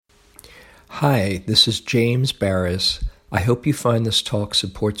Hi, this is James Baraz. I hope you find this talk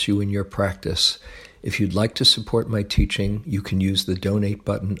supports you in your practice. If you'd like to support my teaching, you can use the donate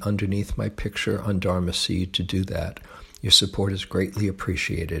button underneath my picture on Dharma Seed to do that. Your support is greatly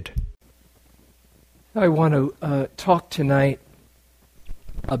appreciated. I want to talk tonight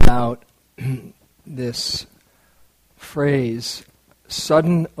about this phrase,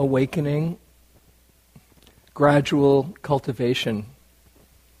 sudden awakening, gradual cultivation.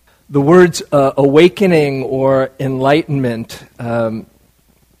 The words awakening or enlightenment,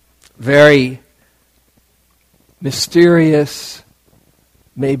 very mysterious,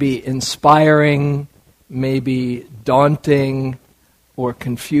 maybe inspiring, maybe daunting or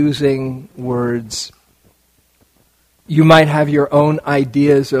confusing words. You might have your own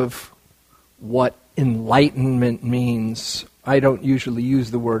ideas of what enlightenment means. I don't usually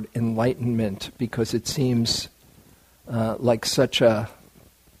use the word enlightenment because it seems like such a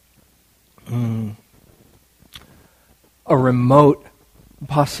remote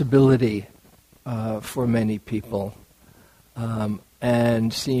possibility for many people,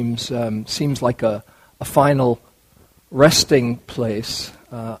 and seems like a final resting place.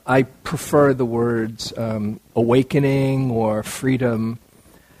 I prefer the words awakening or freedom,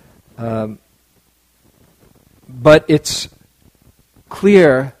 but it's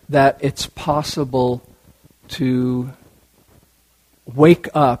clear that it's possible to wake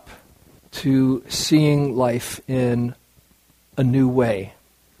up to seeing life in a new way,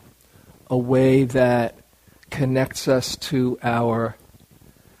 a way that connects us to our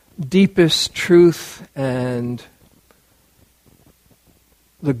deepest truth and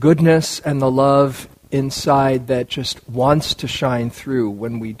the goodness and the love inside that just wants to shine through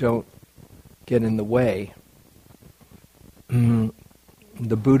when we don't get in the way. The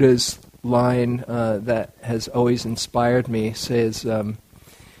Buddha's line that has always inspired me says,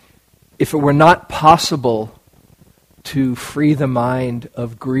 if it were not possible to free the mind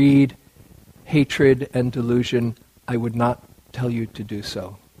of greed, hatred, and delusion, I would not tell you to do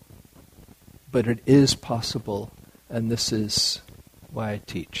so. But it is possible, and this is why I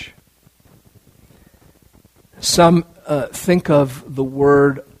teach. Some think of the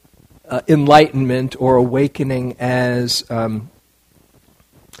word enlightenment or awakening as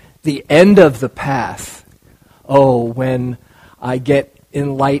the end of the path. Oh, when I get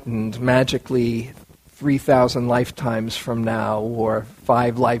enlightened magically 3,000 lifetimes from now, or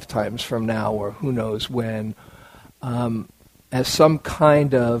 5 lifetimes from now, or who knows when, as some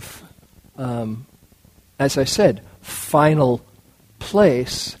kind of, as I said, final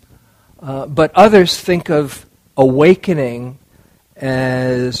place. But others think of awakening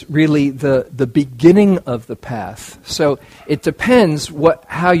as really the beginning of the path. So it depends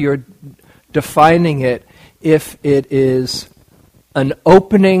how you're defining it. If it is an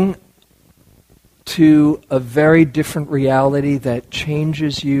opening to a very different reality that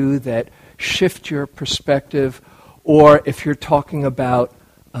changes you, that shifts your perspective, or if you're talking about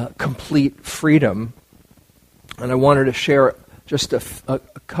complete freedom. And I wanted to share just a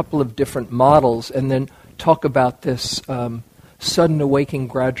couple of different models and then talk about this sudden awakening,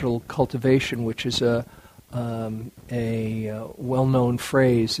 gradual cultivation, which is a well-known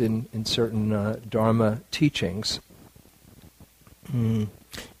phrase in certain Dharma teachings. In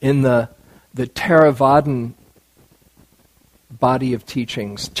the Theravadan body of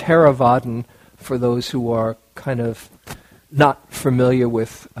teachings, Theravadan, for those who are kind of not familiar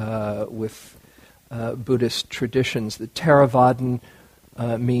with Buddhist traditions, the Theravadan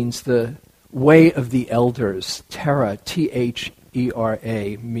means the way of the elders. Thera,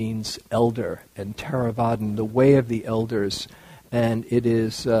 Thera, means elder, and Theravadan, the way of the elders, and it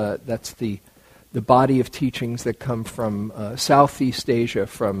is that's the body of teachings that come from Southeast Asia,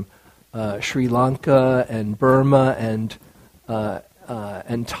 from Sri Lanka and Burma and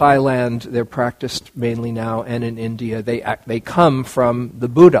Thailand. They're practiced mainly now, and in India. They come from the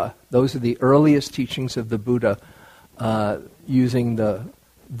Buddha. Those are the earliest teachings of the Buddha, using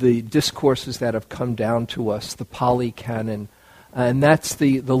the discourses that have come down to us, the Pali Canon, and that's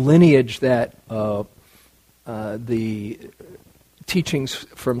the lineage that the teachings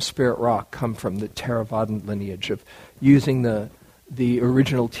from Spirit Rock come from, the Theravadan lineage of using the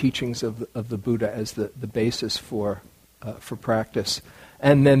original teachings of the Buddha as the basis for practice.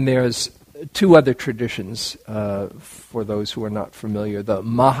 And then there's 2 other traditions for those who are not familiar. The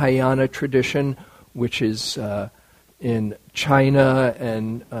Mahayana tradition, which is in China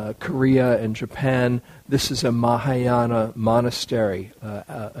and Korea and Japan. This is a Mahayana monastery,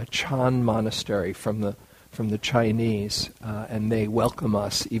 a Chan monastery from the Chinese, and they welcome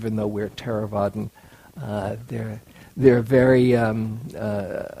us even though we're Theravadan. They're very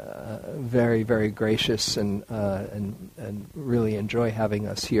very, very gracious and really enjoy having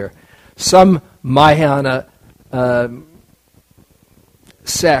us here. Some Mahayana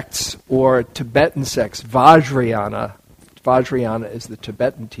sects or Tibetan sects, Vajrayana is the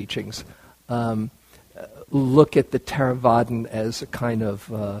Tibetan teachings, look at the Theravadan as a kind of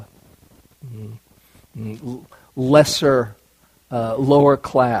lesser, lower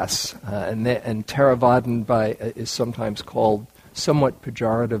class, and Theravadan is sometimes called, somewhat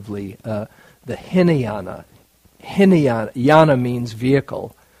pejoratively, the Hinayana. Yana means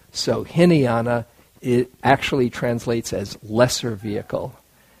vehicle, so Hinayana, it actually translates as lesser vehicle.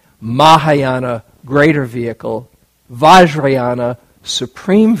 Mahayana, greater vehicle. Vajrayana,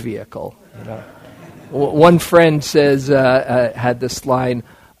 supreme vehicle. One friend says, had this line,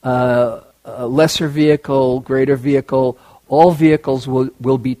 lesser vehicle, greater vehicle, all vehicles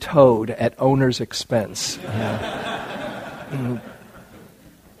will be towed at owner's expense.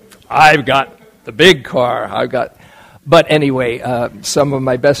 I've got the big car. But anyway, some of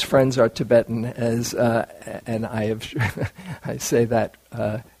my best friends are Tibetan, and I say that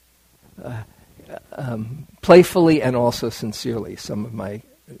playfully and also sincerely. Some of my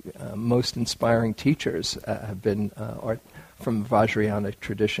most inspiring teachers have been from Vajrayana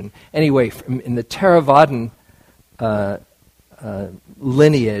tradition. Anyway, in the Theravadan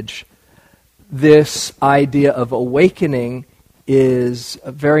lineage, this idea of awakening is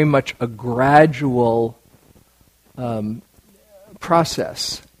very much a gradual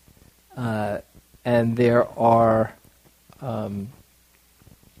process. And there are, let's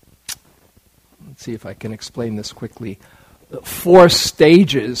see if I can explain this quickly, 4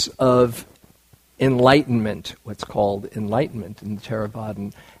 stages of enlightenment, what's called enlightenment in the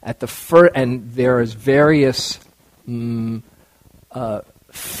Theravadan. And there is various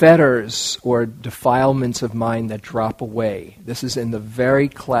fetters or defilements of mind that drop away. This is in the very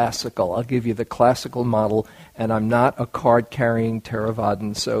classical. I'll give you the classical model, and I'm not a card-carrying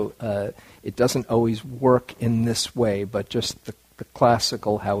Theravadan, so it doesn't always work in this way, but just the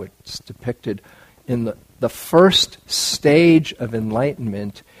classical, how it's depicted. In the first stage of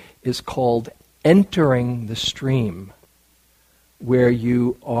enlightenment is called entering the stream, where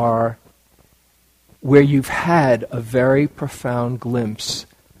you've had a very profound glimpse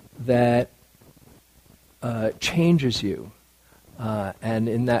that changes you. And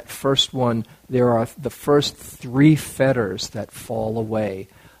in that first one, there are the first 3 fetters that fall away.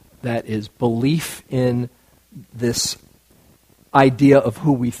 That is belief in this idea of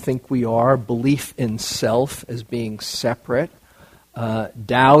who we think we are, belief in self as being separate,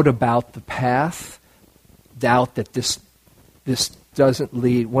 doubt about the path, doubt that this doesn't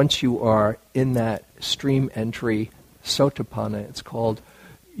lead. Once you are in that stream entry, sotapanna it's called,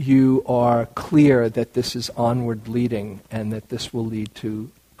 you are clear that this is onward leading and that this will lead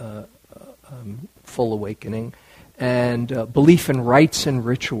to full awakening. And belief in rites and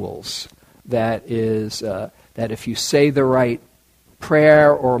rituals, that is that if you say the right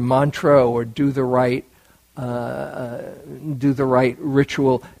prayer or mantra or do the right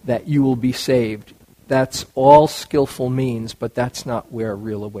ritual, that you will be saved. That's all skillful means, but that's not where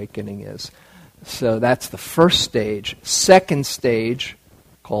real awakening is. So that's the first stage. Second stage,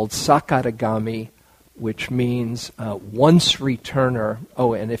 called Sakadagami, which means once returner.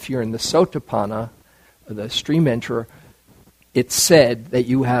 Oh, and if you're in the Sotapanna, the stream enterer, it's said that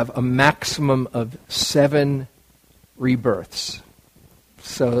you have a maximum of 7 rebirths.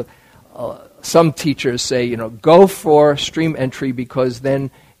 So some teachers say, go for stream entry because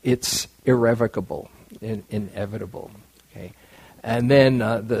then it's irrevocable, inevitable. Okay, and then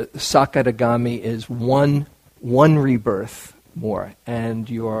the Sakadagami is one rebirth more, and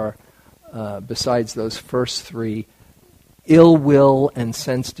your besides those first 3, ill will and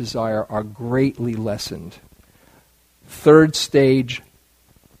sense desire are greatly lessened. Third stage,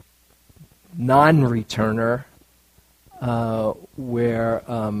 non-returner, where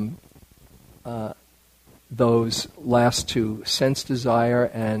those last 2, sense desire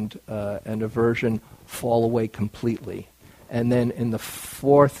and aversion, fall away completely. And then in the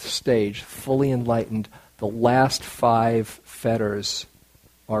 4th stage, fully enlightened, the last 5 fetters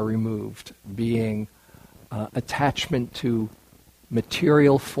are removed, being attachment to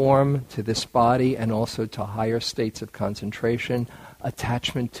material form, to this body, and also to higher states of concentration,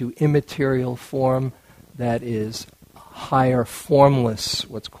 attachment to immaterial form, that is higher formless,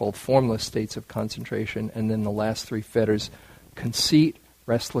 what's called formless states of concentration, and then the last 3 fetters, conceit,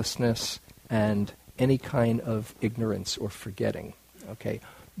 restlessness, and any kind of ignorance or forgetting. Okay,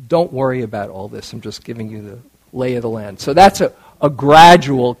 don't worry about all this. I'm just giving you the lay of the land. So that's a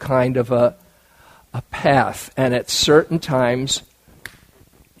gradual kind of a path, and at certain times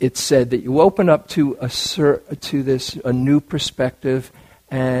it's said that you open up to a new perspective,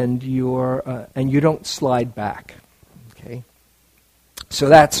 and you don't slide back. Okay, so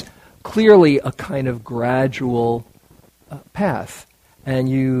that's clearly a kind of gradual path, and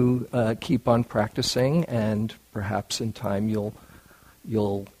you keep on practicing, and perhaps in time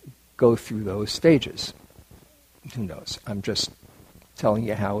you'll go through those stages. Who knows? I'm just telling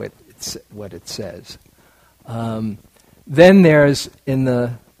you how it's what it says. Then there's in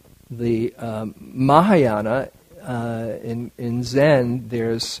the Mahayana in Zen,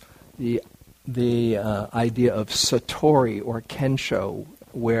 there's the idea of satori or kensho,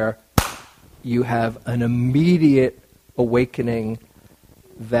 where you have an immediate awakening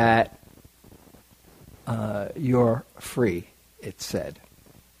that you're free. It's said.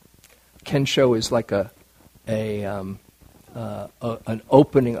 Kensho is like an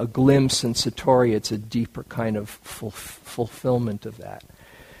opening, a glimpse, in satori it's a deeper kind of fulfillment of that.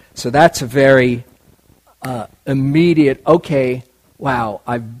 So that's a very immediate, okay, wow,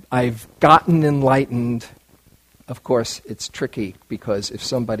 I've gotten enlightened. Of course, it's tricky, because if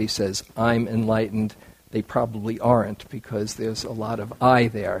somebody says, I'm enlightened, they probably aren't, because there's a lot of I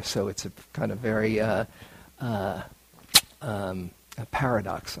there. So it's a kind of very a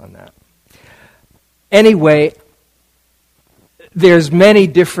paradox on that. Anyway, there's many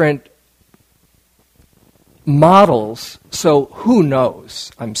different models, so who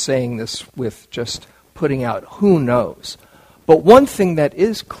knows? I'm saying this with just putting out who knows. But one thing that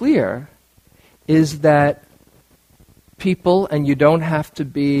is clear is that people, and you don't have to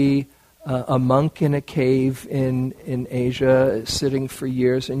be a monk in a cave in Asia sitting for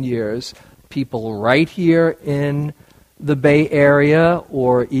years and years, people right here in the Bay Area,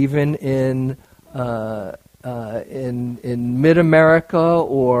 or even in mid-America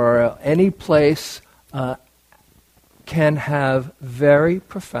or any place, can have very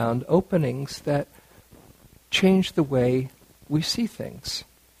profound openings that change the way we see things.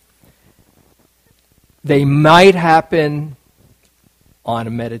 They might happen on a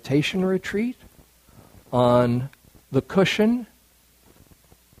meditation retreat, on the cushion.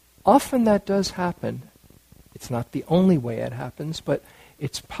 Often that does happen. It's not the only way it happens, but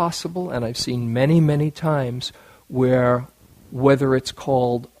it's possible, and I've seen many, many times where, whether it's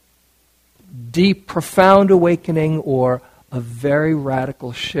called deep, profound awakening or a very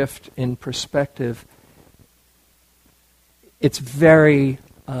radical shift in perspective, it's very,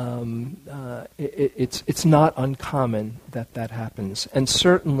 it's not uncommon that happens. And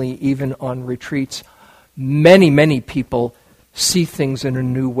certainly, even on retreats, many, many people see things in a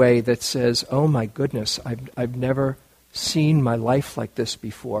new way that says, oh my goodness, I've never seen my life like this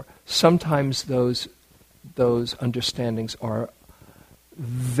before. Sometimes those understandings are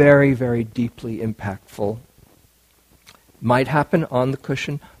very, very deeply impactful. Might happen on the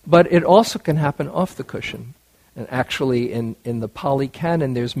cushion, but it also can happen off the cushion. And actually, in the Pali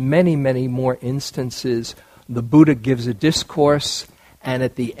Canon, there's many, many more instances. The Buddha gives a discourse, and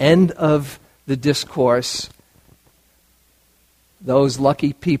at the end of the discourse, those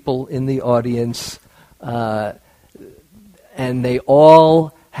lucky people in the audience, and they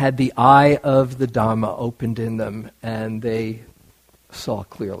all had the eye of the Dhamma opened in them, and they saw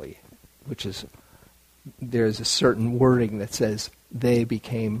clearly, which is, there's a certain wording that says they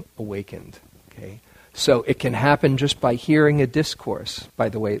became awakened. Okay, so it can happen just by hearing a discourse. By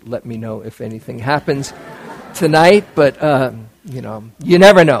the way, let me know if anything happens tonight, but you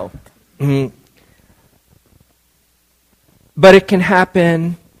never know. Mm-hmm. But it can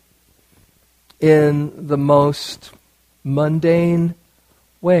happen in the most mundane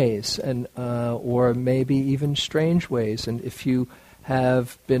ways, and or maybe even strange ways. And if you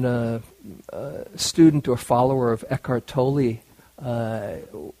have been a student or follower of Eckhart Tolle,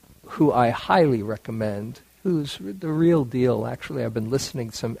 who I highly recommend, who's the real deal. Actually, I've been listening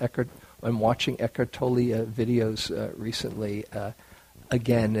to some I'm watching Eckhart Tolle videos recently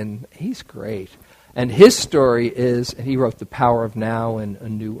again, and he's great. And his story is, he wrote The Power of Now and A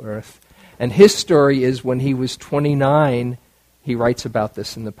New Earth. And his story is, when he was 29, he writes about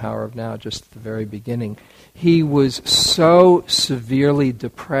this in The Power of Now, just at the very beginning. He was so severely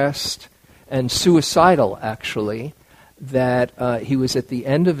depressed and suicidal, actually, that he was at the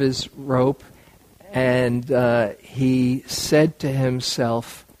end of his rope, and he said to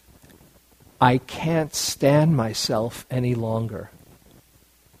himself, I can't stand myself any longer.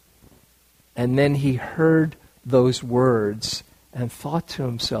 And then he heard those words and thought to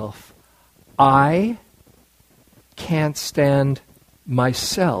himself, I can't stand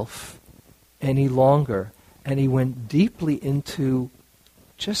myself any longer. And he went deeply into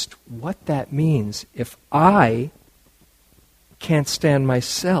just what that means. If I can't stand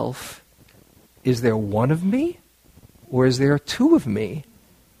myself, is there one of me or is there two of me?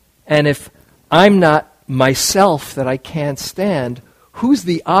 And if I'm not myself that I can't stand, who's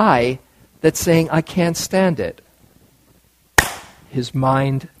the I that's saying I can't stand it? His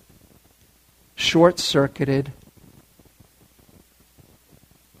mind short-circuited,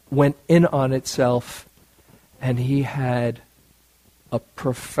 went in on itself, and he had a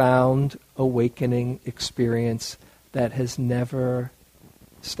profound awakening experience that has never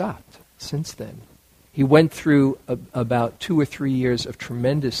stopped since then. He went through about 2 or 3 years of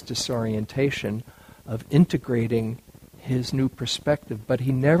tremendous disorientation, of integrating his new perspective, but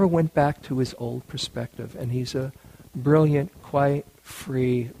he never went back to his old perspective, and he's a brilliant, quite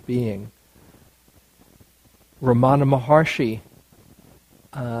free being. Ramana Maharshi,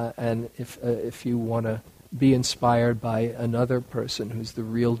 and if you want to be inspired by another person who's the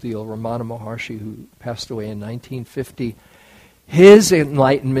real deal, Ramana Maharshi, who passed away in 1950, his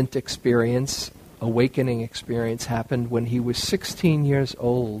enlightenment experience, awakening experience, happened when he was 16 years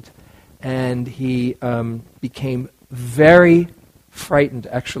old, and he became very frightened.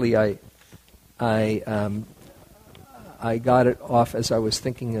 Actually, I got it off as I was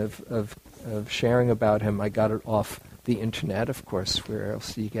thinking of sharing about him. I got it off the internet, of course. Where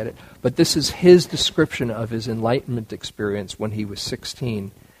else do you get it? But this is his description of his enlightenment experience when he was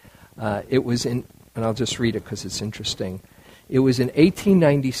 16. It was in, and I'll just read it because it's interesting. It was in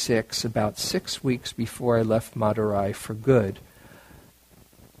 1896, about 6 weeks before I left Madurai for good.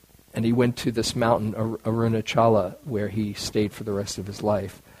 And he went to this mountain, Arunachala, where he stayed for the rest of his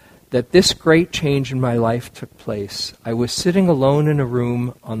life, that this great change in my life took place. I was sitting alone in a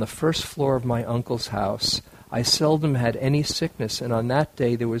room on the first floor of my uncle's house. I seldom had any sickness, and on that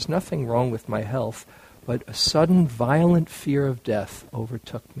day there was nothing wrong with my health, but a sudden violent fear of death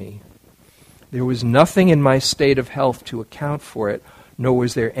overtook me. There was nothing in my state of health to account for it, nor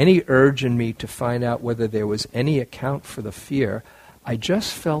was there any urge in me to find out whether there was any account for the fear. I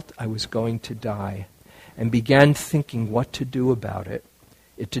just felt I was going to die, and began thinking what to do about it.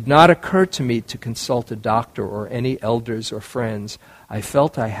 It did not occur to me to consult a doctor or any elders or friends. I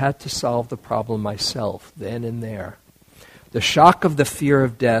felt I had to solve the problem myself, then and there. The shock of the fear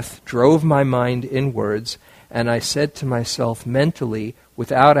of death drove my mind inwards, and I said to myself mentally,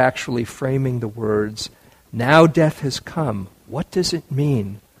 without actually framing the words, now death has come. What does it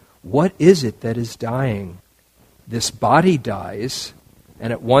mean? What is it that is dying? This body dies,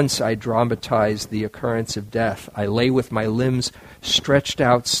 and at once I dramatized the occurrence of death. I lay with my limbs stretched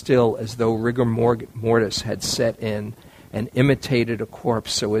out still as though rigor mortis had set in, and imitated a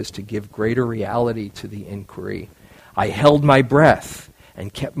corpse so as to give greater reality to the inquiry. I held my breath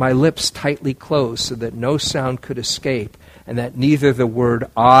and kept my lips tightly closed so that no sound could escape, and that neither the word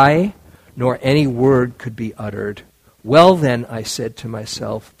I nor any word could be uttered. Well then, I said to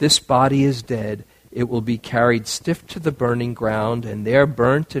myself, this body is dead. It will be carried stiff to the burning ground, and there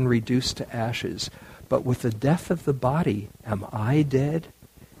burnt and reduced to ashes. But with the death of the body, am I dead?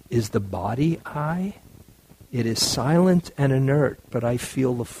 Is the body I? It is silent and inert, but I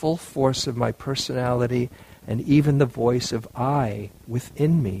feel the full force of my personality and even the voice of I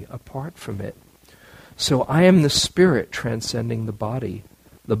within me apart from it. So I am the spirit transcending the body.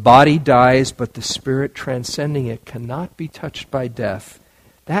 The body dies, but the spirit transcending it cannot be touched by death.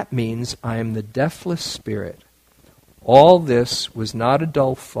 That means I am the deathless spirit. All this was not a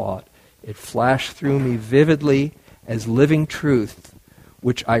dull thought. It flashed through me vividly as living truth,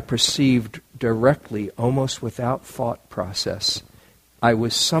 which I perceived directly, almost without thought process. I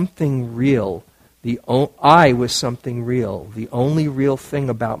was something real. I was something real, the only real thing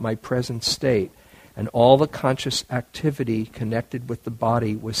about my present state, and all the conscious activity connected with the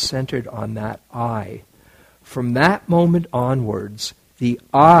body was centered on that I. From that moment onwards, the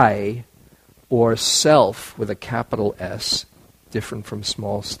I, or self with a capital S, different from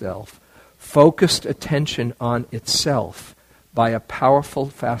small self, focused attention on itself by a powerful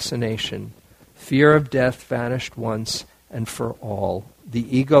fascination. Fear of death vanished once and for all.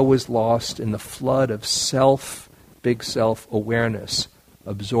 The ego was lost in the flood of self, big self awareness.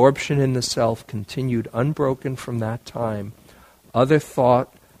 Absorption in the self continued unbroken from that time. Other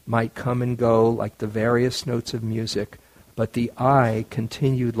thought might come and go like the various notes of music, but the I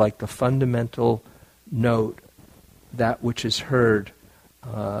continued like the fundamental note, that which is heard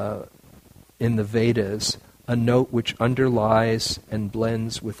in the Vedas, a note which underlies and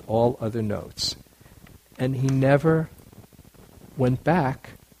blends with all other notes. And he never went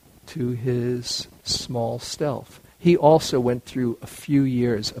back to his small self. He also went through a few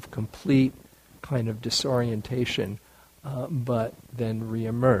years of complete kind of disorientation, but then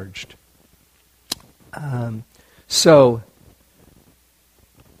reemerged. So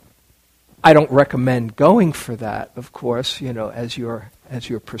I don't recommend going for that, of course, as your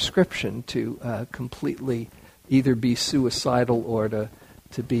prescription to completely either be suicidal or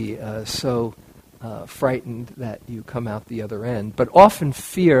to be so frightened that you come out the other end. But often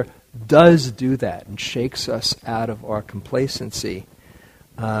fear does do that and shakes us out of our complacency.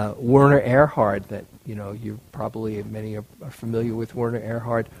 Werner Erhard, that you probably many are familiar with Werner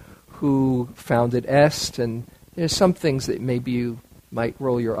Erhard, who founded EST, and there's some things that maybe you might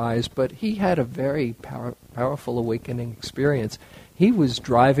roll your eyes, but he had a very powerful awakening experience. He was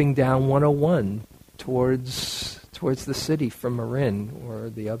driving down 101 towards the city from Marin, or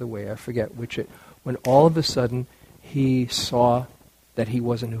the other way, I forget which it, when all of a sudden he saw that he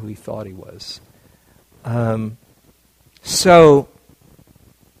wasn't who he thought he was.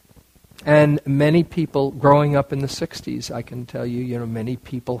 And many people, growing up in the 60s, I can tell you, many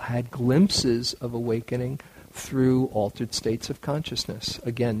people had glimpses of awakening through altered states of consciousness.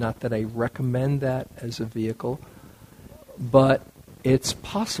 Again, not that I recommend that as a vehicle, but it's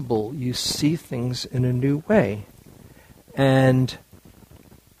possible you see things in a new way. And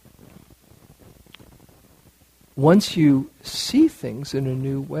once you see things in a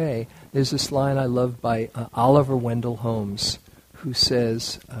new way, there's this line I love by Oliver Wendell Holmes, who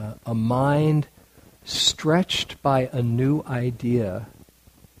says, a mind stretched by a new idea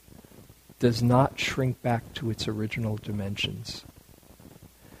does not shrink back to its original dimensions.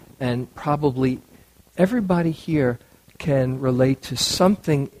 And probably everybody here can relate to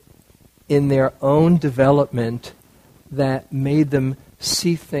something in their own development that made them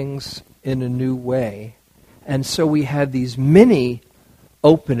see things in a new way. And so we had these mini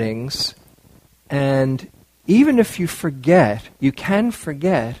openings, and even if you forget, you can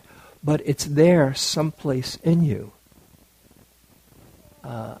forget, but it's there someplace in you.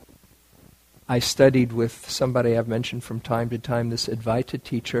 I studied with somebody I've mentioned from time to time, this Advaita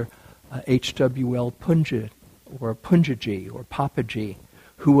teacher, H.W.L. Punja, or Punjaji, or Papaji,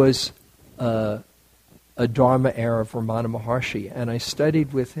 who was a Dharma heir of Ramana Maharshi. And I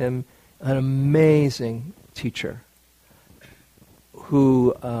studied with him, an amazing teacher,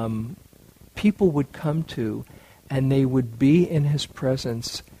 who people would come to, and they would be in his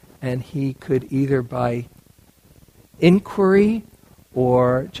presence, and he could either by inquiry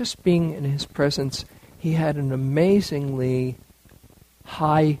or just being in his presence, he had an amazingly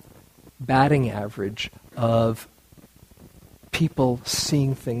high batting average of people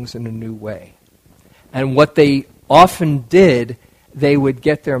seeing things in a new way. And what they often did, they would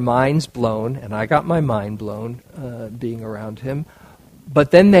get their minds blown, and I got my mind blown being around him,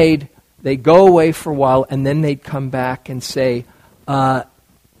 but then they'd go away for a while, and then they'd come back and say, I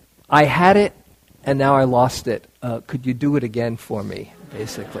had it, and now I lost it. Could you do it again for me,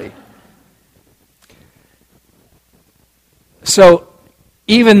 basically? So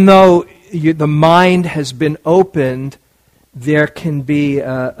even though the mind has been opened, there can be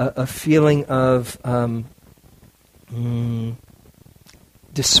a feeling of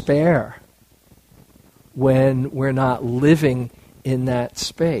despair when we're not living in that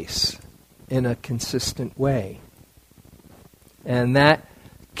space in a consistent way. And that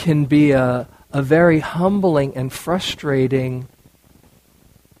can be a very humbling and frustrating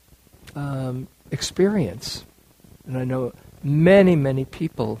experience. And I know many, many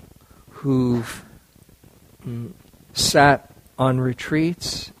people who've sat on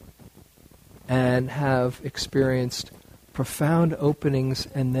retreats and have experienced profound openings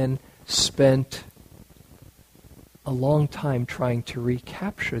and then spent a long time trying to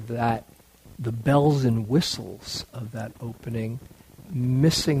recapture that, the bells and whistles of that opening,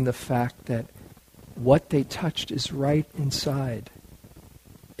 missing the fact that what they touched is right inside.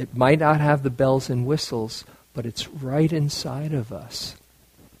 It might not have the bells and whistles, but it's right inside of us.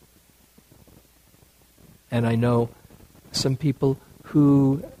 And I know some people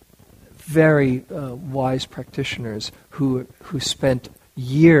who, very wise practitioners, who spent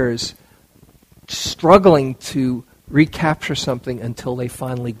years struggling to recapture something until they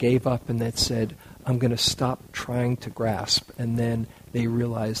finally gave up and that said, I'm going to stop trying to grasp. And then they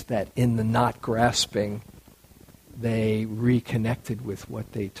realized that in the not grasping, they reconnected with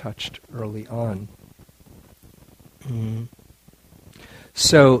what they touched early on.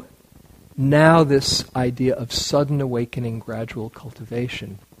 So now this idea of sudden awakening, gradual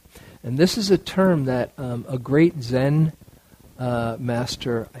cultivation. And this is a term that a great Zen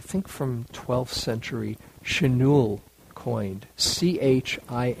master, I think from 12th century, Chinul coined,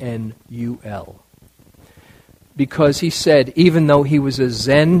 Chinul. Because he said, even though he was a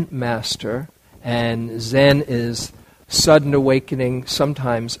Zen master, and Zen is sudden awakening,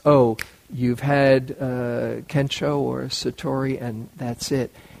 sometimes, you've had Kensho or Satori and that's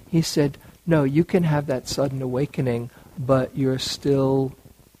it. He said, No, you can have that sudden awakening, but you still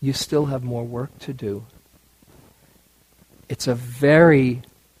have more work to do. It's a very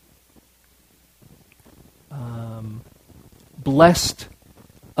blessed,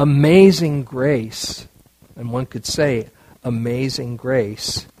 amazing grace, and one could say amazing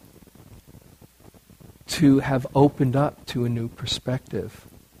grace, to have opened up to a new perspective.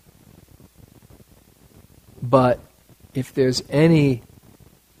 But if there's any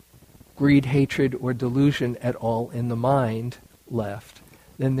greed, hatred, or delusion at all in the mind left,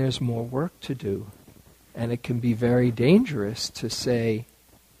 then there's more work to do. And it can be very dangerous to say,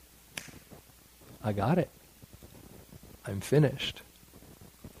 I got it. I'm finished.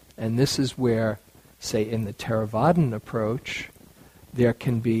 And this is where, say, in the Theravadan approach, there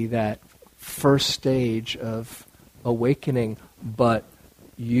can be that first stage of awakening, but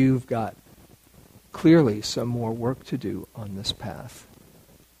you've got clearly some more work to do on this path.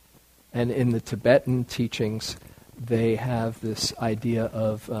 And in the Tibetan teachings, they have this idea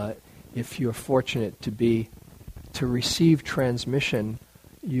of if you're fortunate to receive transmission,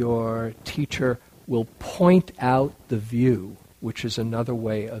 your teacher will point out the view, which is another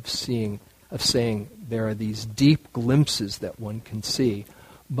way of saying there are these deep glimpses that one can see,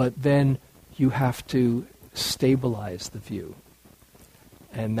 but then you have to stabilize the view.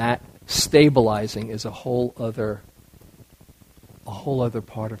 And that stabilizing is a whole other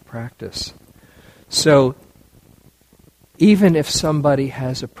part of practice. So even if somebody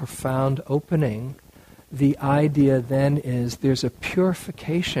has a profound opening, the idea then is there's a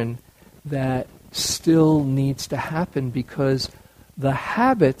purification that still needs to happen, because the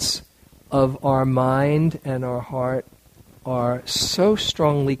habits of our mind and our heart are so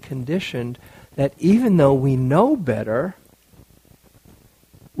strongly conditioned that even though we know better,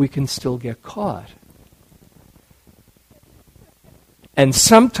 we can still get caught. And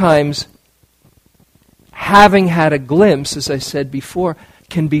sometimes having had a glimpse, as I said before,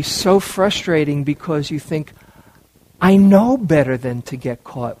 can be so frustrating because you think, I know better than to get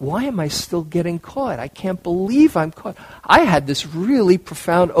caught. Why am I still getting caught? I can't believe I'm caught. I had this really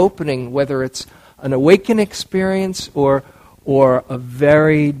profound opening, whether it's an awakened experience or a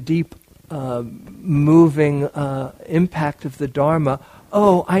very deep, moving impact of the Dharma.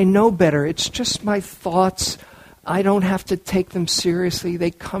 Oh, I know better. It's just my thoughts. I don't have to take them seriously. They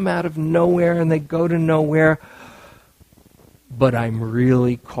come out of nowhere and they go to nowhere. But I'm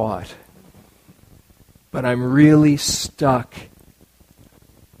really caught. But I'm really stuck.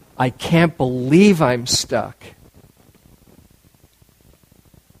 I can't believe I'm stuck.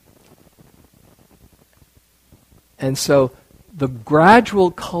 And so the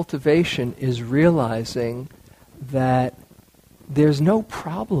gradual cultivation is realizing that there's no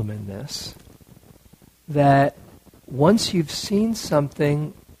problem in this. That once you've seen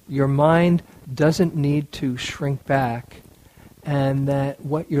something, your mind doesn't need to shrink back, and that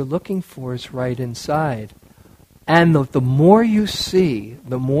what you're looking for is right inside. And the more you see,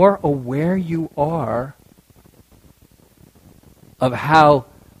 the more aware you are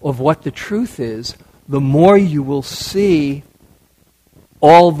of what the truth is, the more you will see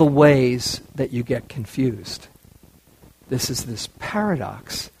all the ways that you get confused. This is this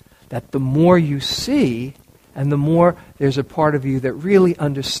paradox, that the more you see, and the more there's a part of you that really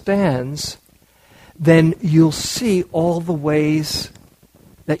understands, then you'll see all the ways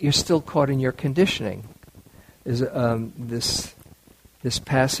that you're still caught in your conditioning. There's this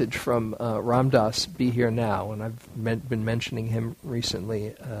passage from Ram Dass, Be Here Now, and I've been mentioning him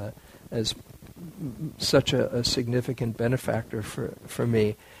recently as such a significant benefactor for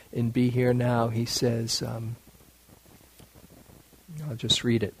me. In Be Here Now, he says, I'll just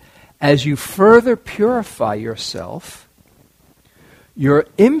read it. As you further purify yourself, your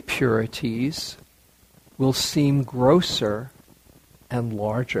impurities will seem grosser and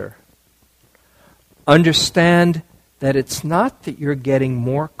larger. Understand that it's not that you're getting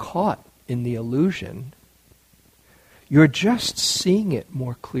more caught in the illusion. You're just seeing it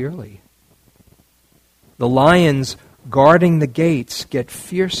more clearly. The lions guarding the gates get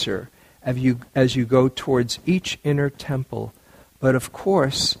fiercer as you go towards each inner temple. But of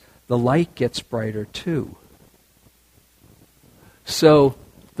course, the light gets brighter too. So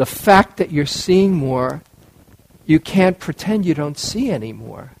the fact that you're seeing more, you can't pretend you don't see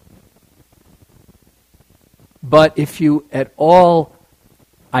anymore. But if you at all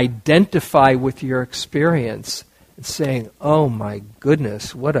identify with your experience and saying, oh my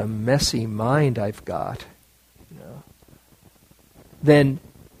goodness, what a messy mind I've got, then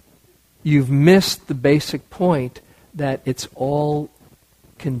you've missed the basic point that it's all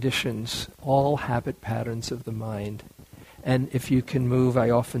conditions, all habit patterns of the mind. And if you can move, I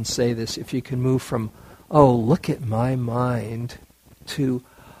often say this, if you can move from, oh, look at my mind, to,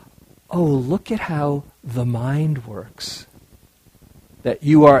 oh, look at how the mind works. That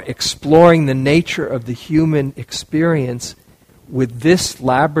you are exploring the nature of the human experience with this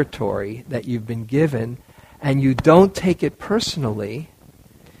laboratory that you've been given, and you don't take it personally,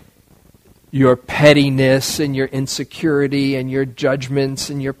 your pettiness and your insecurity and your judgments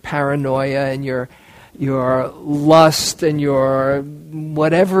and your paranoia and your lust and your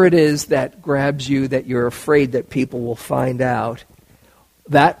whatever it is that grabs you that you're afraid that people will find out,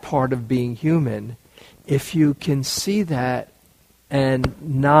 that part of being human, if you can see that and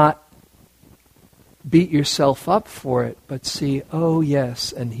not beat yourself up for it, but see, oh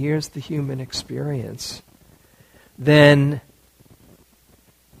yes, and here's the human experience, then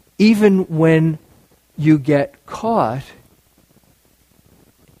even when you get caught,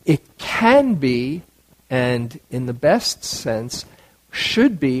 it can be, and in the best sense,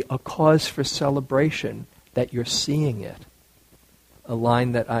 should be a cause for celebration that you're seeing it. A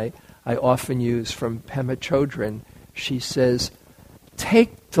line that I often use from Pema Chodron, she says,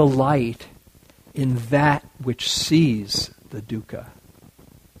 take delight in that which sees the dukkha.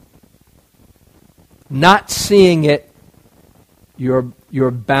 Not seeing it,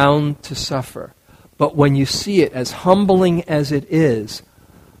 you're bound to suffer. But when you see it, as humbling as it is,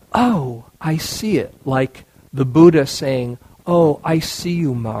 oh, I see it. Like the Buddha saying, oh, I see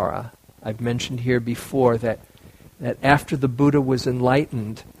you, Mara. I've mentioned here before that after the Buddha was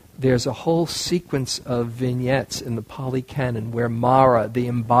enlightened, there's a whole sequence of vignettes in the Pali Canon where Mara, the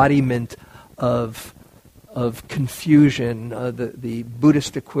embodiment of confusion, the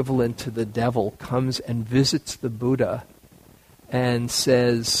Buddhist equivalent to the devil, comes and visits the Buddha and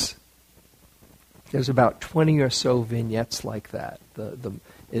says, there's about 20 or so vignettes like that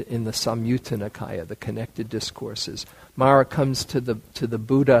in the Samyutta Nikaya, the connected discourses. Mara comes to the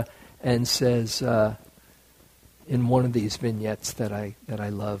Buddha and says, in one of these vignettes that I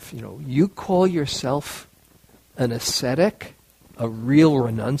love, you call yourself an ascetic, a real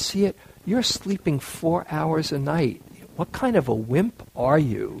renunciate? You're sleeping 4 hours a night. What kind of a wimp are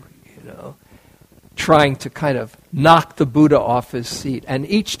you? Trying to kind of knock the Buddha off his seat. And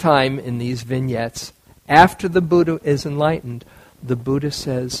each time in these vignettes, after the Buddha is enlightened, the Buddha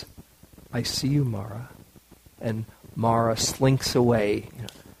says, I see you, Mara. And Mara slinks away,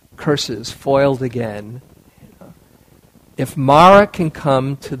 curses, foiled again. If Mara can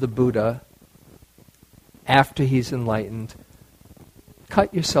come to the Buddha after he's enlightened,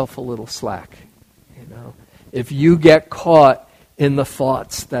 cut yourself a little slack. If you get caught in the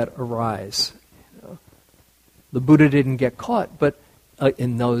thoughts that arise, the Buddha didn't get caught, but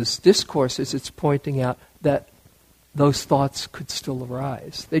in those discourses, it's pointing out that those thoughts could still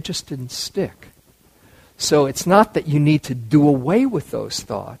arise. They just didn't stick. So it's not that you need to do away with those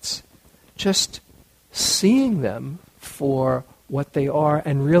thoughts, just seeing them for what they are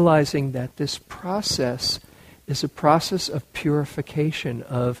and realizing that this process is a process of purification,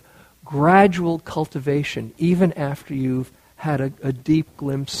 of gradual cultivation, even after you've had a deep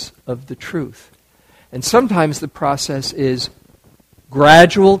glimpse of the truth. And sometimes the process is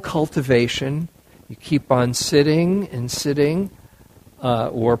gradual cultivation. You keep on sitting and sitting,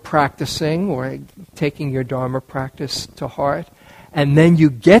 or practicing, or taking your Dharma practice to heart. And then you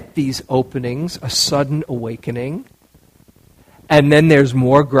get these openings, a sudden awakening. And then there's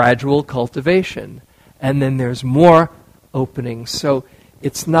more gradual cultivation. And then there's more openings. So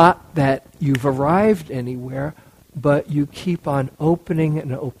it's not that you've arrived anywhere, but you keep on opening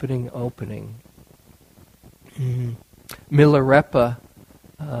and opening, opening. Milarepa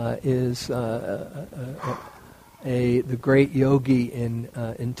is the great yogi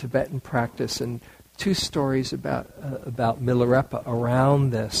in Tibetan practice, and two stories about Milarepa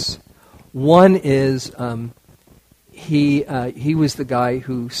around this. One is he was the guy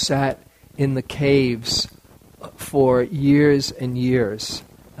who sat in the caves for years and years,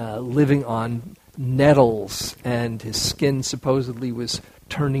 living on nettles, and his skin supposedly was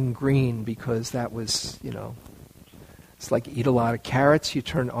turning green because that was, it's like you eat a lot of carrots, you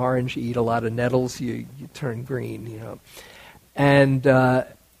turn orange, you eat a lot of nettles, you turn green, And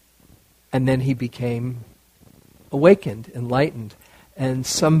then he became awakened, enlightened. And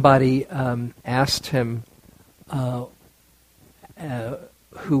somebody asked him,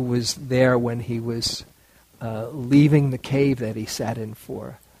 who was there when he was leaving the cave that he sat in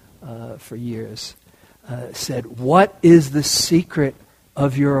for years, said, "What is the secret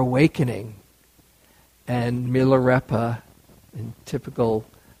of your awakening?" And Milarepa, in typical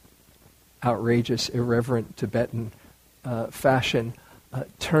outrageous, irreverent Tibetan fashion,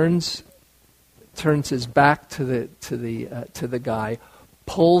 turns turns his back to the guy,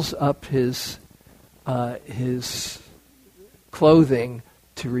 pulls up his clothing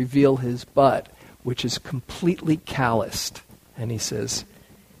to reveal his butt, which is completely calloused. And he says,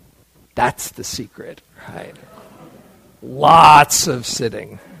 that's the secret, right? Lots of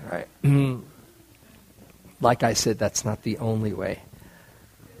sitting, right? Like I said, that's not the only way.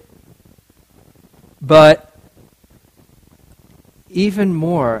 But even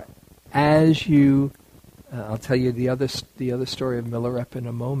more, as you, I'll tell you the other story of Milarepa in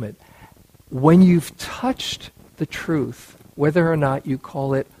a moment. When you've touched the truth, whether or not you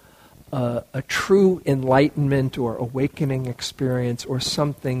call it a true enlightenment or awakening experience or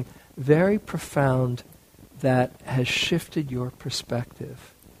something very profound that has shifted your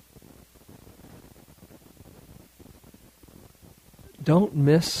perspective, don't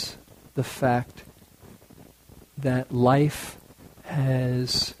miss the fact that life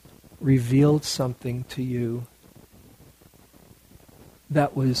has revealed something to you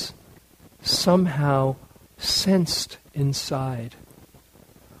that was somehow sensed inside.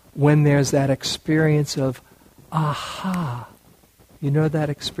 When there's that experience of aha, you know that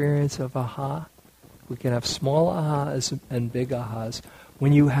experience of aha? We can have small ahas and big ahas.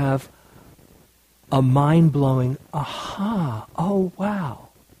 When you have a mind-blowing aha, oh wow,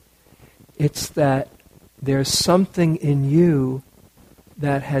 it's that there's something in you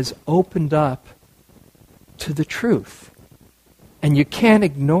that has opened up to the truth, and you can't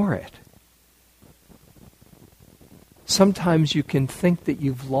ignore it. Sometimes you can think that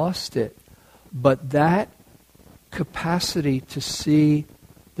you've lost it, but that capacity to see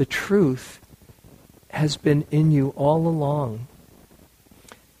the truth has been in you all along.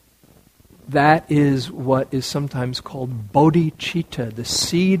 That is what is sometimes called bodhicitta, the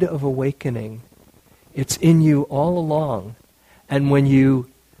seed of awakening. It's in you all along. And when you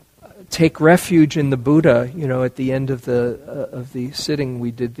take refuge in the Buddha, at the end of the sitting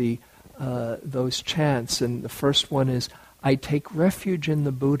we did those chants, and the first one is, I take refuge in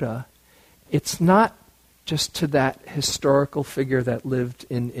the Buddha. It's not just to that historical figure that lived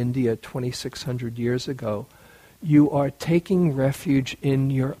in India 2,600 years ago. You are taking refuge in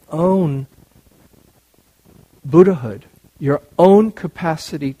your own Buddhahood, your own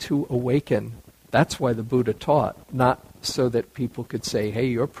capacity to awaken. That's why the Buddha taught, not so that people could say, hey,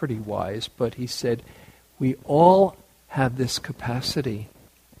 you're pretty wise, but he said, we all have this capacity.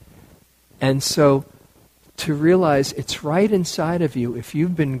 And so to realize it's right inside of you, if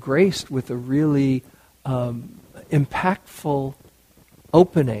you've been graced with a really impactful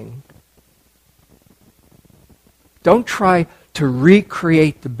opening, don't try to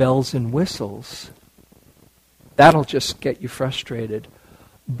recreate the bells and whistles. That'll just get you frustrated.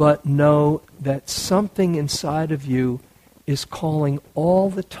 But know that something inside of you is calling all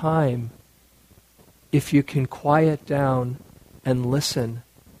the time if you can quiet down and listen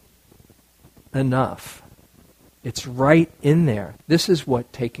enough. It's right in there. This is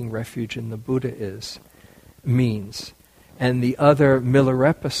what taking refuge in the Buddha means. And the other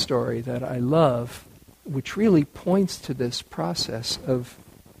Milarepa story that I love, which really points to this process of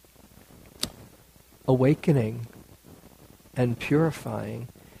awakening and purifying,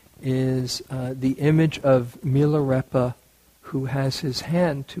 is the image of Milarepa who has his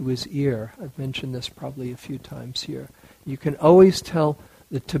hand to his ear. I've mentioned this probably a few times here. You can always tell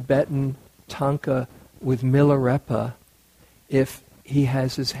the Tibetan Tanka with Milarepa if he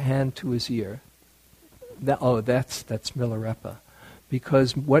has his hand to his ear. That's Milarepa.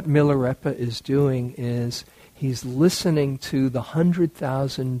 Because what Milarepa is doing is he's listening to the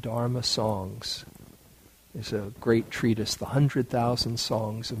 100,000 Dharma songs. There's a great treatise, the 100,000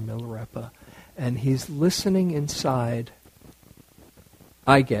 Songs of Milarepa. And he's listening inside.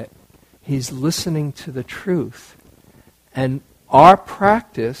 He's listening to the truth. And our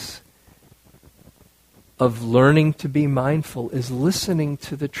practice of learning to be mindful is listening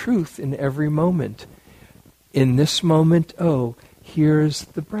to the truth in every moment. In this moment, here's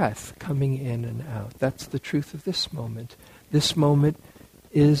the breath coming in and out. That's the truth of this moment. This moment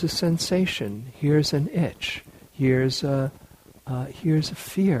is a sensation. Here's an itch. Here's a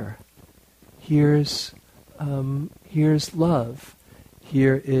fear. Here's love.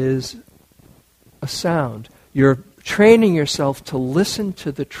 Here is a sound. You're training yourself to listen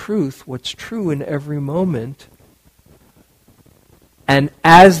to the truth, what's true in every moment. And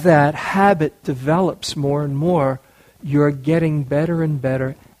as that habit develops more and more, you're getting better and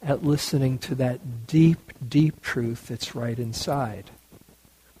better at listening to that deep, deep truth that's right inside.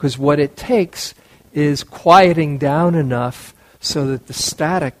 Because what it takes is quieting down enough so that the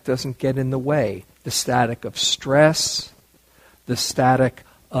static doesn't get in the way. The static of stress, the static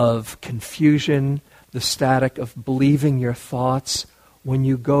of confusion, the static of believing your thoughts. When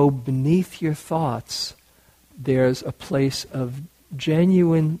you go beneath your thoughts, there's a place of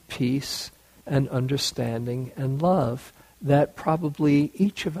genuine peace and understanding and love that probably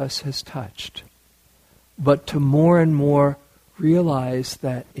each of us has touched. But to more and more realize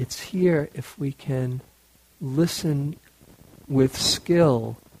that it's here if we can listen with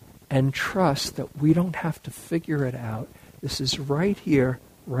skill and trust that we don't have to figure it out. This is right here,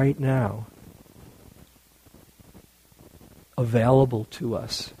 right now, available to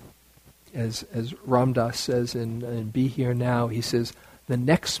us. As Ram Dass says in Be Here Now, he says, the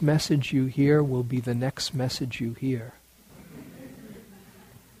next message you hear will be the next message you hear.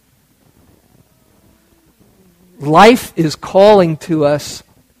 Life is calling to us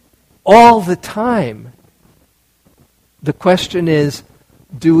all the time. The question is,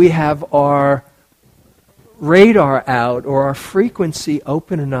 do we have our radar out or our frequency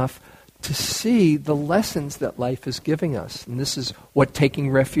open enough to see the lessons that life is giving us? And this is what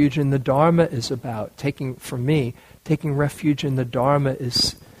taking refuge in the Dharma is about. For me, taking refuge in the Dharma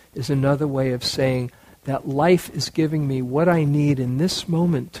is another way of saying that life is giving me what I need in this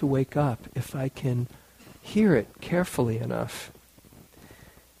moment to wake up if I can hear it carefully enough.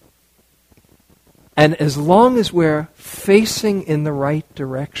 And as long as we're facing in the right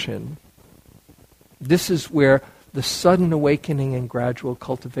direction, this is where the sudden awakening and gradual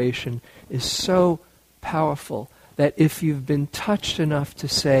cultivation is so powerful that if you've been touched enough to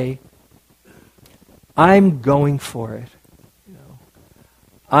say, I'm going for it,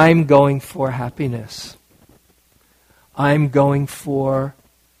 I'm going for happiness, I'm going for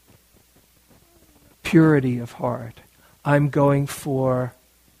purity of heart, I'm going for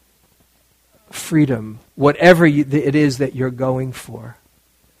freedom, whatever it is that you're going for,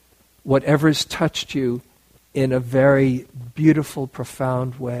 whatever's touched you in a very beautiful,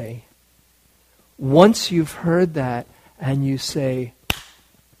 profound way. Once you've heard that and you say,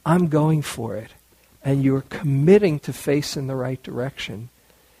 I'm going for it, and you're committing to face in the right direction,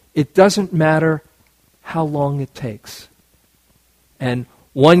 it doesn't matter how long it takes. And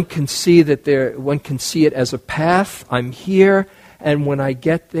one can see it as a path. I'm here, and when I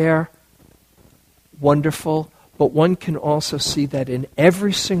get there, wonderful. But one can also see that in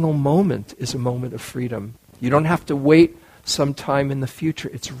every single moment is a moment of freedom. You don't have to wait some time in the future.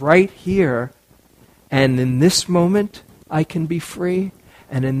 It's right here, and in this moment I can be free,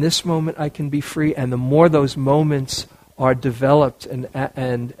 and in this moment I can be free. And the more those moments are developed and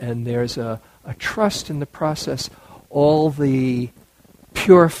there's a trust in the process, all the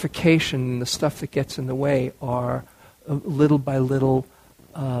purification and the stuff that gets in the way are little by little,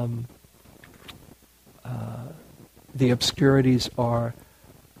 the obscurities are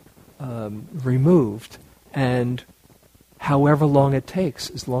removed. And however long it takes,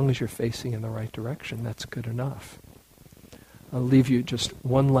 as long as you're facing in the right direction, that's good enough. I'll leave you just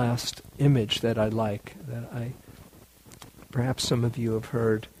one last image that I like, perhaps some of you have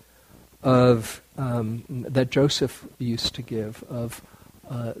heard of, that Joseph used to give, of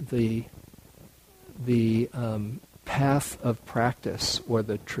the path of practice, or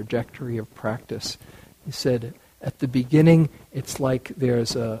the trajectory of practice. He said, at the beginning, it's like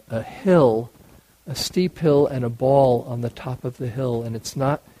there's a hill, a steep hill, and a ball on the top of the hill, and it's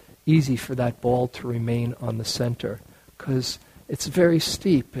not easy for that ball to remain on the center, because it's very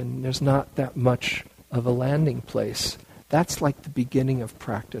steep and there's not that much of a landing place. That's like the beginning of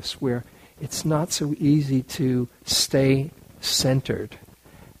practice, where it's not so easy to stay centered.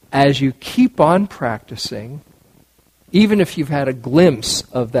 As you keep on practicing, even if you've had a glimpse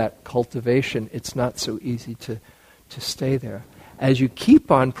of that cultivation, it's not so easy to stay there. As you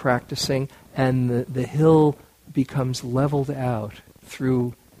keep on practicing, and the hill becomes leveled out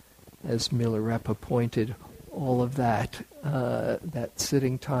through, as Milarepa pointed, all of that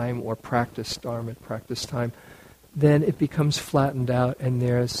sitting time or practice, Dharma practice time, then it becomes flattened out, and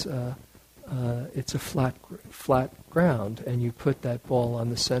there's it's a flat ground, and you put that ball on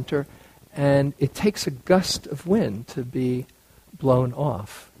the center, and it takes a gust of wind to be blown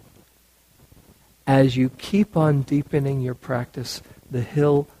off. As you keep on deepening your practice, the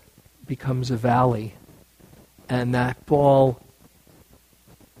hill becomes a valley, and that ball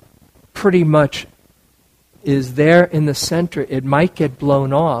pretty much is there in the center. It might get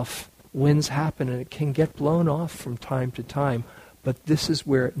blown off. Winds happen, and it can get blown off from time to time, but this is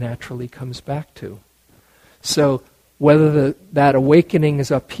where it naturally comes back to. So whether that awakening is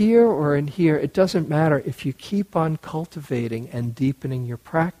up here or in here, it doesn't matter. If you keep on cultivating and deepening your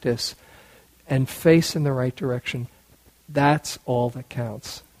practice and face in the right direction, that's all that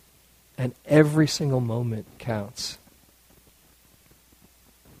counts. And every single moment counts.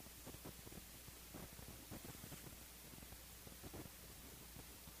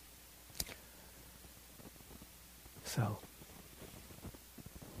 So,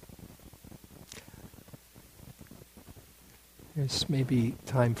 there's maybe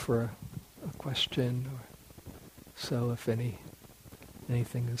time for a question or so, if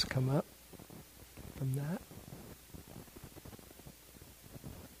anything has come up from that.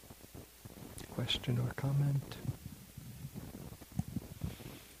 Question or comment?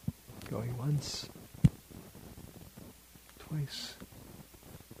 Going once, twice.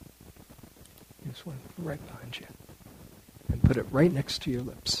 Here's one right behind you. And put it right next to your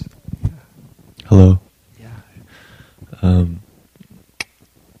lips. Yeah. Hello. Yeah.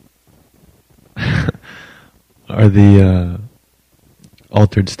 Are the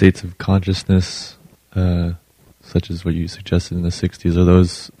altered states of consciousness, such as what you suggested in the 60s, are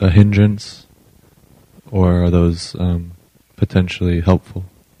those a hindrance, or are those potentially helpful?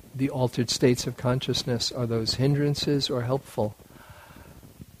 The altered states of consciousness, are those hindrances or helpful?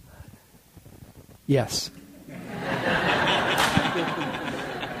 Yes.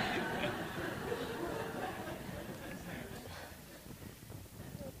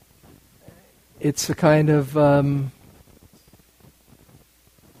 It's a kind of,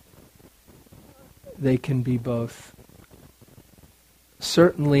 they can be both.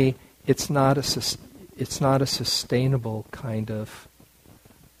 Certainly, it's not a sustainable kind of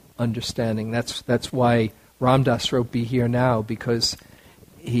understanding. That's why Ram Dass wrote "Be Here Now," because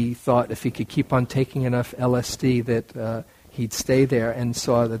he thought if he could keep on taking enough LSD that he'd stay there, and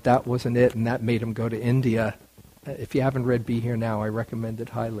saw that that wasn't it, and that made him go to India. If you haven't read "Be Here Now," I recommend it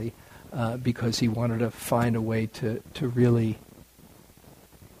highly. Because he wanted to find a way to really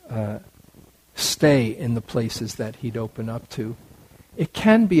stay in the places that he'd open up to. It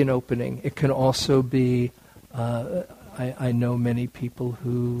can be an opening. It can also be, I know many people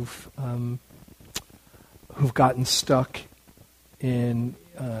who've gotten stuck in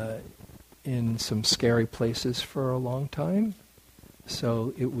some scary places for a long time.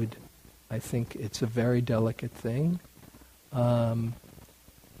 So I think it's a very delicate thing.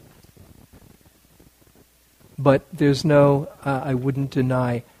 But there's I wouldn't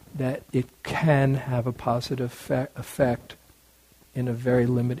deny that it can have a positive effect in a very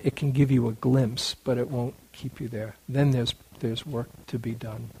limited. It can give you a glimpse, but it won't keep you there. Then there's work to be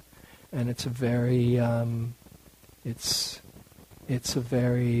done, and it's a very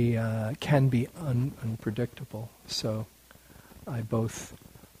can be unpredictable. So I both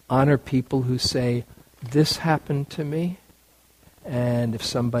honor people who say, "This happened to me," and if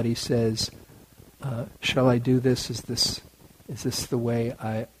somebody says, shall I do this? Is this the way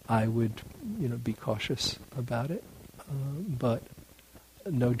I would be cautious about it? But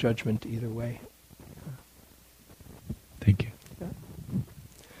no judgment either way. Thank you. Yeah.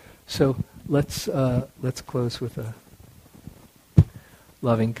 So let's close with a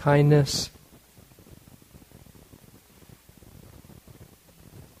loving kindness.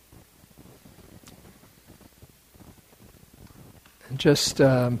 And just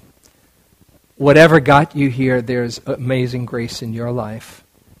whatever got you here, there's amazing grace in your life.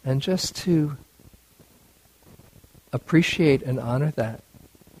 And just to appreciate and honor that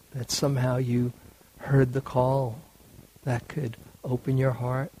somehow you heard the call that could open your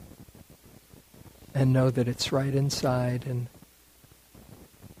heart and know that it's right inside, and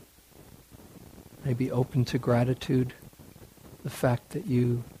maybe open to gratitude, the fact that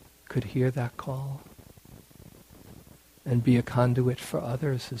you could hear that call and be a conduit for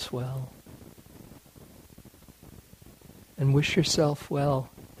others as well. And wish yourself well.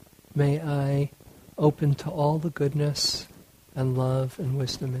 May I open to all the goodness and love and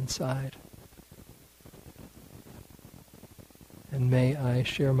wisdom inside. And may I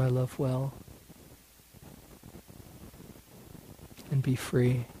share my love well and be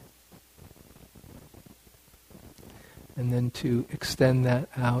free. And then to extend that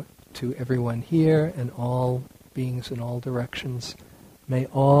out to everyone here and all beings in all directions. May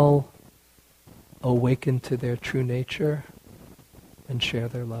all awaken to their true nature and share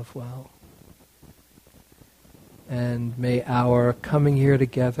their love well. And may our coming here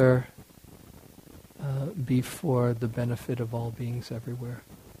together be for the benefit of all beings everywhere.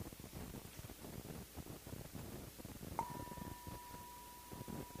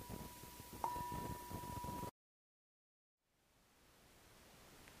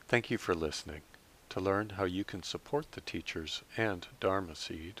 Thank you for listening. To learn how you can support the teachers and Dharma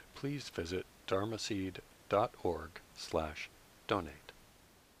Seed, please visit dharmaseed.org/donate.